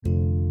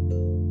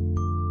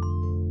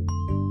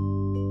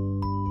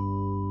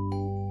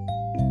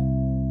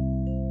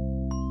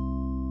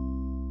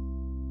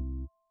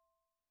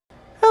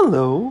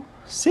Hello,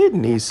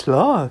 Sydney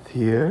Sloth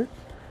here.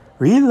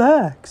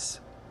 Relax,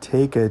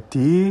 take a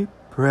deep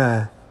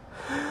breath,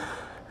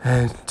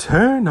 and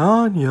turn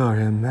on your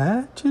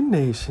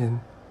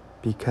imagination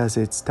because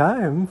it's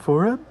time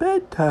for a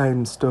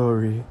bedtime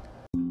story.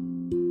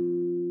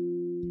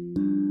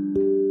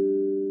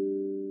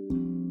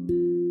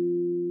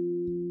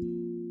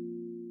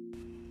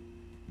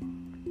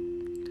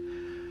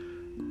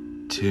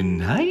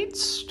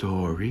 Tonight's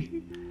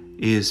story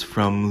is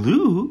from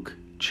Luke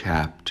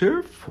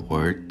chapter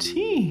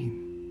 14.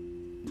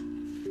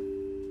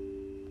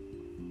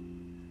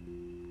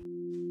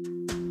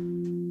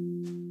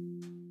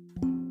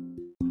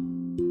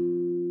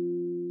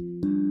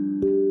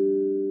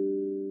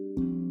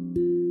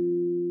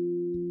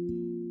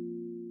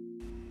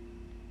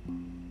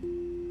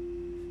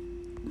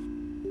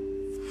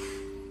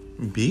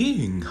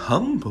 Being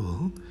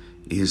humble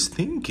is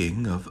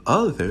thinking of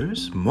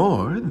others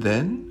more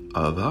than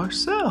of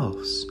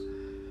ourselves.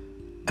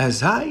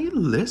 As I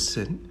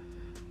listen,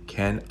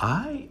 can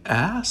I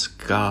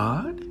ask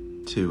God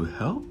to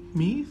help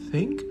me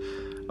think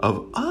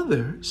of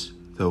others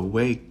the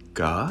way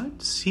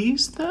God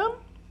sees them?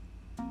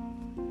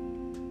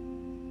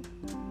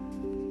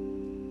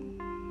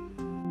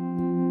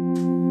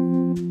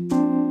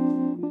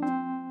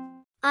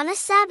 On a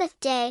Sabbath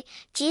day,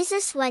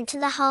 Jesus went to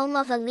the home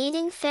of a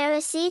leading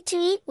Pharisee to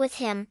eat with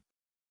him.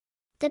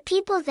 The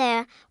people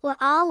there were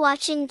all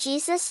watching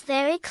Jesus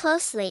very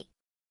closely.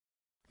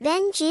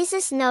 Then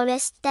Jesus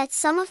noticed that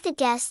some of the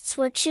guests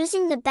were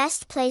choosing the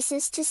best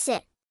places to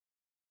sit.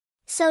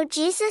 So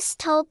Jesus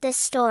told this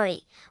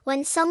story: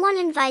 when someone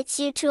invites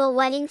you to a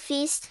wedding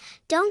feast,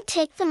 don't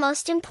take the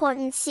most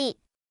important seat.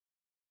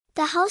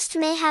 The host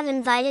may have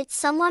invited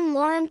someone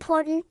more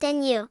important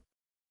than you.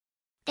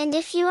 And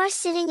if you are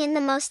sitting in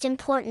the most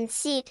important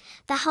seat,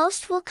 the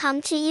host will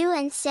come to you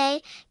and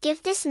say,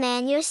 "Give this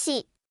man your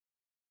seat."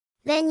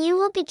 Then you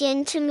will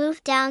begin to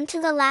move down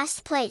to the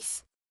last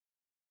place.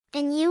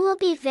 And you will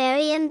be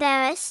very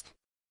embarrassed.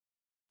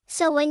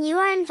 So when you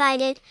are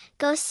invited,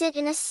 go sit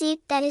in a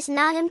seat that is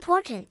not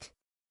important.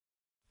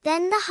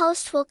 Then the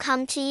host will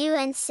come to you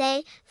and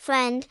say,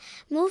 "Friend,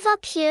 move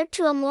up here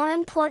to a more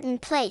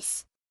important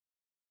place."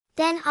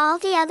 Then all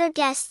the other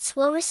guests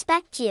will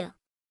respect you.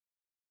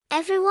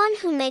 Everyone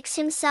who makes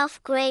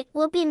himself great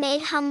will be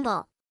made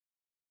humble.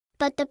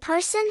 But the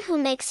person who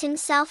makes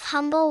himself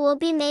humble will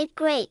be made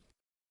great.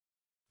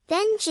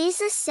 Then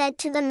Jesus said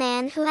to the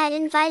man who had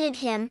invited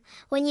him,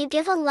 "When you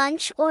give a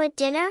lunch or a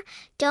dinner,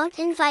 don't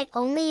invite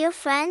only your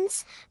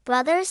friends,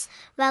 brothers,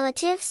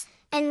 relatives,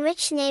 and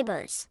rich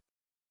neighbors.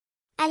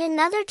 At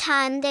another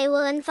time they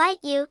will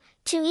invite you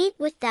to eat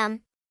with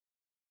them.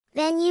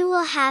 Then you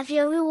will have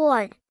your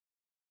reward.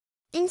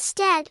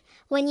 Instead,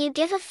 when you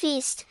give a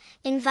feast,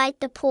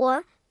 invite the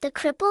poor, the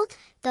crippled,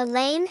 the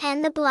lame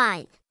and the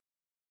blind.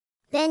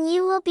 Then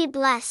you will be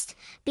blessed,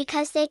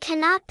 because they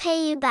cannot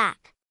pay you back.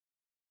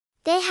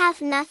 They have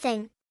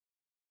nothing.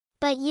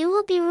 But you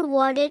will be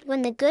rewarded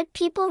when the good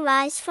people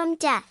rise from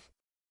death."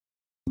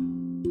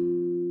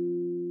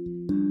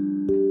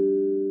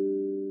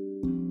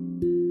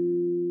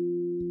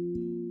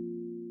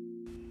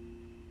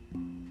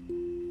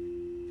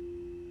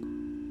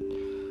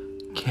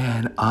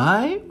 Can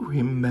I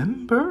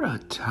remember a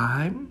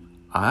time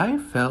I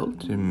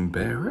felt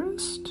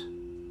embarrassed?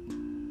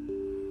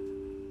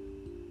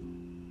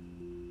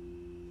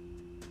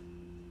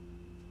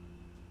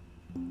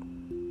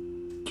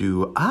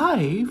 Do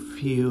I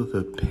feel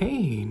the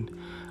pain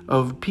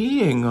of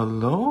being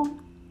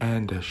alone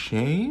and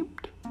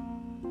ashamed?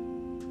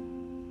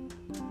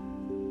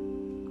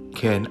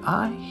 Can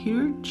I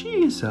hear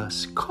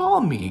Jesus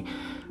call me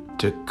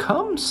to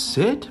come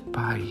sit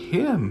by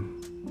him?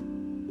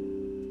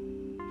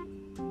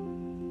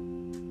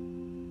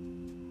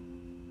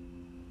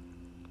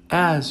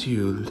 As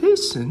you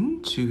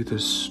listen to the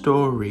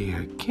story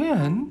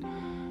again,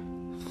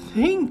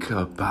 think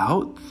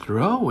about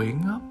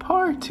throwing a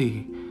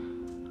party.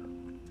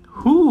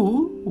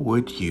 Who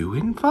would you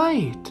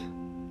invite?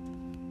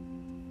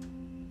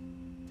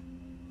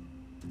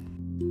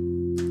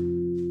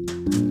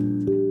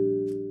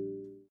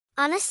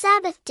 On a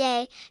Sabbath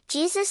day,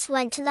 Jesus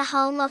went to the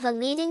home of a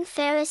leading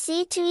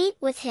Pharisee to eat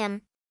with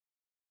him.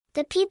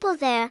 The people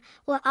there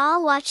were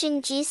all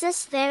watching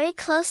Jesus very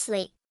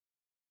closely.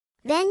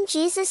 Then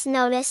Jesus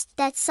noticed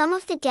that some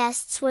of the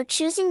guests were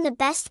choosing the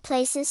best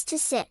places to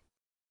sit.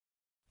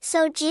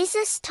 So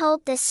Jesus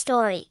told this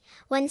story: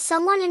 when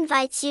someone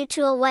invites you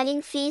to a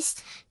wedding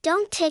feast,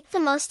 don't take the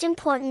most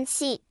important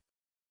seat.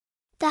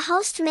 The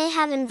host may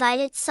have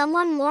invited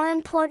someone more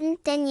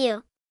important than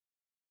you.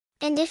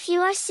 And if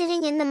you are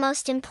sitting in the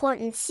most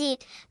important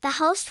seat, the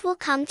host will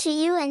come to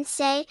you and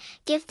say,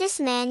 "Give this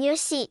man your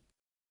seat."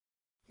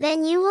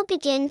 Then you will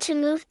begin to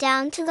move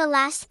down to the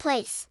last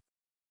place.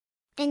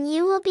 And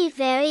you will be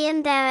very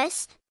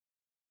embarrassed.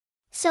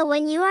 So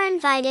when you are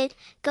invited,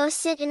 go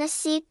sit in a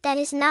seat that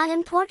is not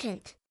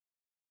important.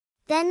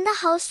 Then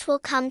the host will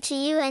come to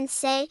you and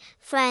say,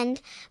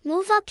 "Friend,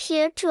 move up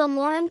here to a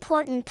more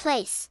important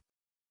place."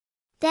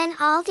 Then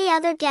all the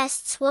other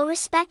guests will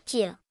respect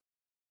you.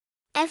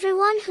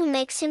 Everyone who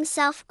makes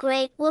himself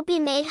great will be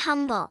made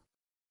humble.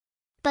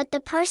 But the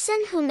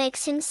person who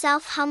makes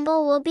himself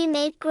humble will be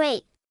made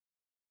great.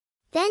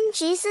 Then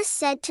Jesus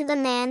said to the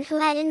man who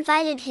had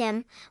invited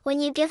him, "When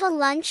you give a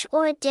lunch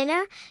or a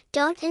dinner,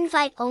 don't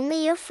invite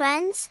only your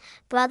friends,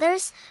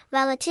 brothers,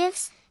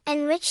 relatives,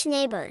 and rich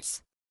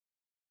neighbors.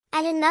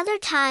 At another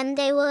time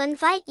they will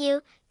invite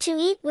you to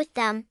eat with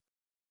them.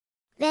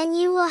 Then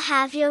you will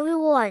have your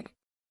reward.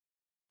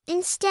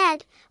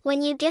 Instead,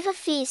 when you give a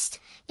feast,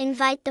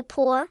 invite the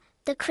poor,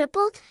 the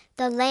crippled,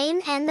 the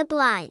lame and the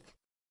blind.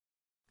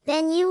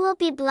 Then you will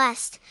be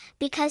blessed,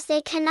 because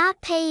they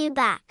cannot pay you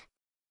back.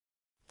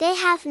 They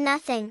have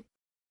nothing.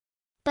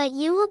 But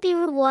you will be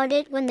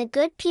rewarded when the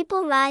good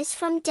people rise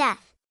from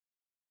death."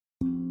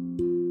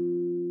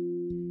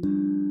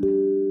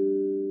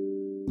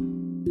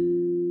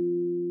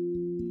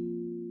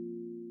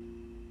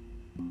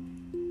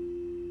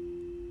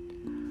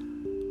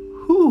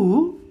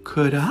 Who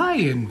could I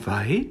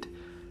invite?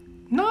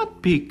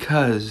 Not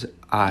because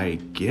I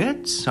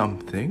get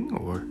something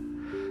or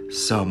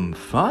some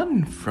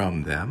fun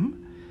from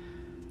them,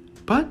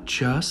 but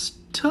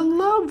just to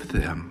love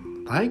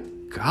them like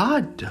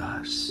God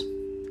does.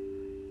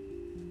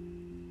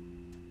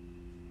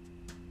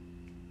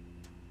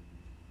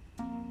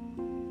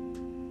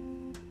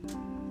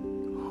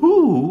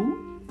 Who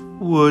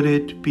would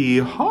it be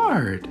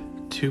hard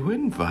to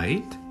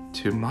invite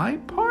to my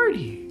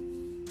party?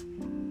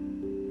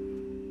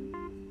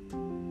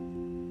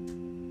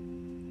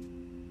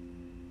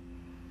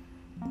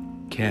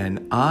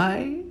 Can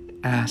I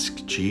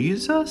ask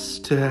Jesus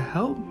to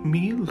help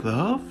me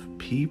love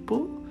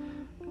people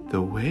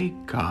the way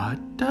God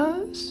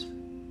does?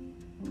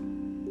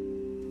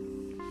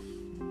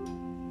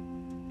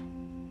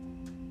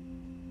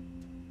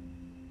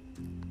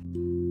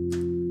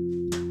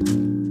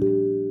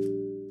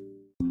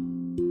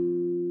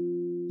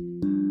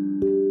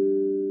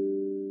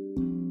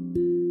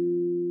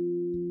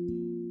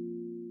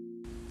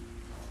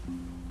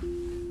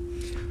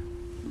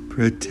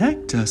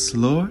 Protect us,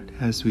 Lord,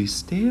 as we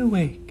stay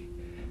awake.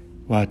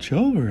 Watch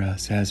over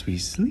us as we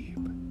sleep,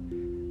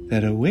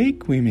 that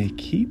awake we may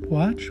keep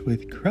watch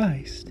with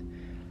Christ,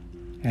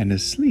 and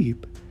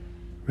asleep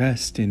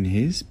rest in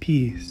his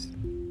peace.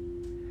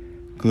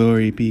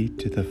 Glory be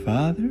to the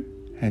Father,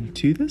 and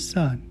to the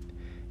Son,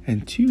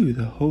 and to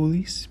the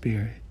Holy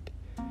Spirit,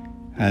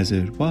 as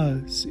it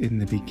was in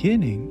the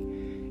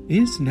beginning,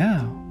 is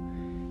now,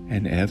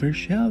 and ever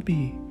shall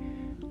be,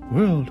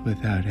 world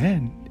without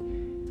end.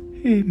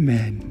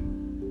 Amen.